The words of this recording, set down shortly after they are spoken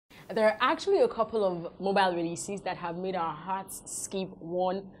There are actually a couple of mobile releases that have made our hearts skip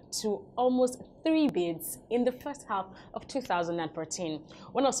 1 to almost 3 beats in the first half of 2014.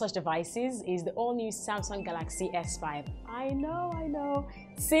 One of such devices is the all-new Samsung Galaxy S5. I know.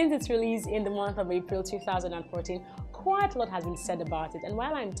 Since its release in the month of April 2014, quite a lot has been said about it, and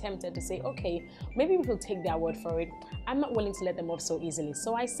while I'm tempted to say, okay, maybe we will take their word for it, I'm not willing to let them off so easily.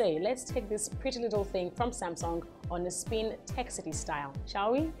 So I say, let's take this pretty little thing from Samsung on a spin TechCity style,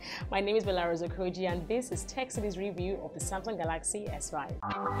 shall we? My name is Bella Rozokoji, and this is TechCity's review of the Samsung Galaxy S5.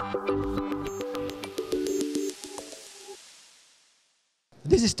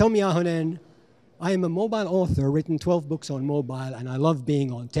 This is Tommy Ahonen. I am a mobile author, written 12 books on mobile, and I love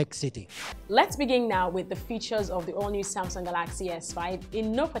being on TechCity. Let's begin now with the features of the all-new Samsung Galaxy S5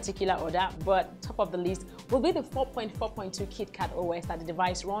 in no particular order, but top of the list will be the 4.4.2 KitKat OS that the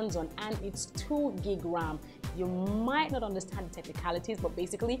device runs on, and its 2 gig RAM. You might not understand the technicalities, but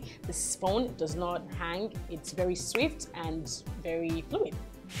basically this phone does not hang. It's very swift and very fluid.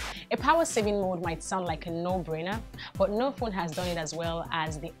 A power saving mode might sound like a no-brainer, but no phone has done it as well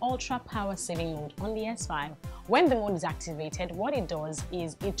as the ultra power saving mode on the S5. When the mode is activated, what it does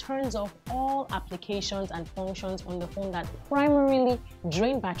is it turns off all applications and functions on the phone that primarily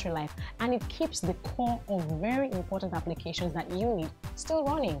drain battery life, and it keeps the core of very important applications that you need still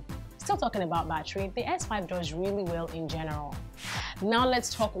running. Still talking about battery, the S5 does really well in general. Now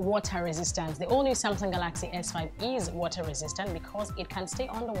let's talk water resistance. The all-new Samsung Galaxy S5 is water resistant because it can stay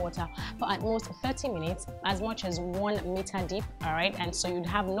underwater for at most 30 minutes, as much as 1 meter deep, alright? And so you'd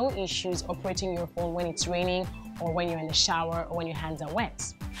have no issues operating your phone when it's raining or when you're in the shower or when your hands are wet.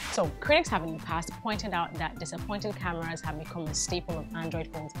 So critics have in the past pointed out that disappointing cameras have become a staple of Android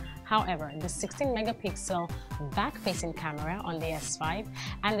phones. However, the 16 megapixel back-facing camera on the S5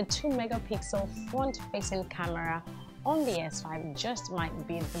 and the 2 megapixel front-facing camera on the S5 just might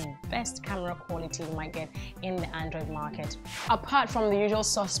be the best camera quality you might get in the Android market. Apart from the usual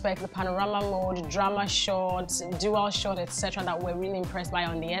suspect, the panorama mode, drama shot, dual shot, etc. that we're really impressed by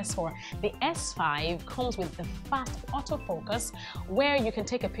on the S4, the S5 comes with the fast autofocus where you can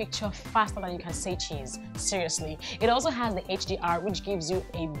take a picture faster than you can say cheese. Seriously. It also has the HDR, which gives you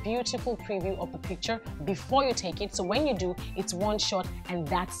a beautiful preview of the picture before you take it. So when you do, it's one shot and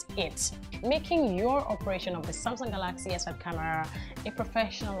that's it, making your operation of the Samsung Galaxy S5 camera a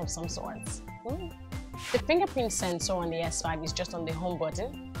professional of some sorts. The fingerprint sensor on the S5 is just on the home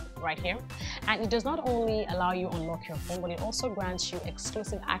button right here, and it does not only allow you to unlock your phone, but it also grants you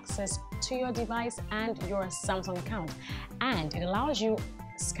exclusive access to your device and your Samsung account, and it allows you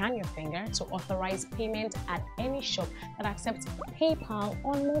scan your finger to authorize payment at any shop that accepts PayPal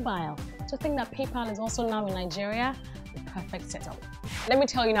on mobile. To think that PayPal is also now in Nigeria, the perfect setup. Let me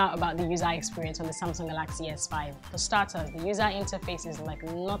tell you now about the user experience on the Samsung Galaxy S5. For starters, the user interface is like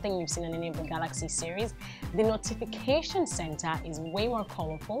nothing you've seen in any of the Galaxy series. The notification center is way more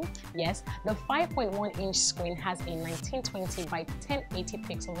colorful. Yes, the 5.1-inch screen has a 1920 by 1080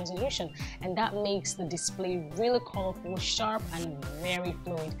 pixel resolution, and that makes the display really colorful, sharp, and very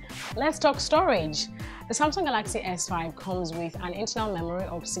fluid. Let's talk storage. The Samsung Galaxy S5 comes with an internal memory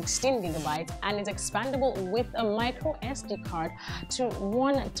of 16 gigabytes and is expandable with a micro SD card to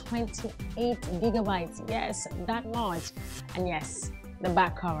 128 gigabytes. Yes, that much. And yes, the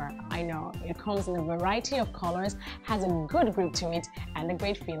back cover, I know, it comes in a variety of colors, has a good grip to it, and a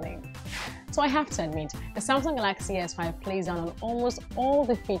great feeling. So I have to admit, the Samsung Galaxy S5 plays down on almost all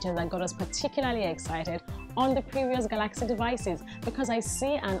the features that got us particularly excited on the previous Galaxy devices, because I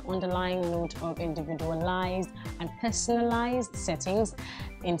see an underlying note of individualized and personalized settings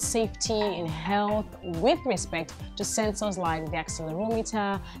in safety, in health, with respect to sensors like the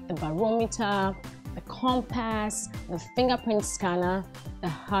accelerometer, the barometer, the compass, the fingerprint scanner, the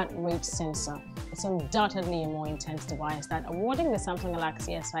heart rate sensor. It's undoubtedly a more intense device that awarding the Samsung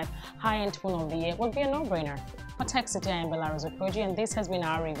Galaxy S5 high-end phone of the year would be a no-brainer. For TechCity, I am Bella Rozokoji, and this has been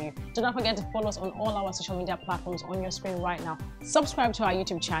our review. Do not forget to follow us on all our social media platforms on your screen right now. Subscribe to our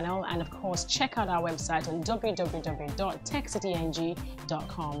YouTube channel, and of course, check out our website on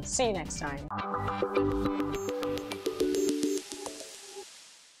www.techcityng.com. See you next time.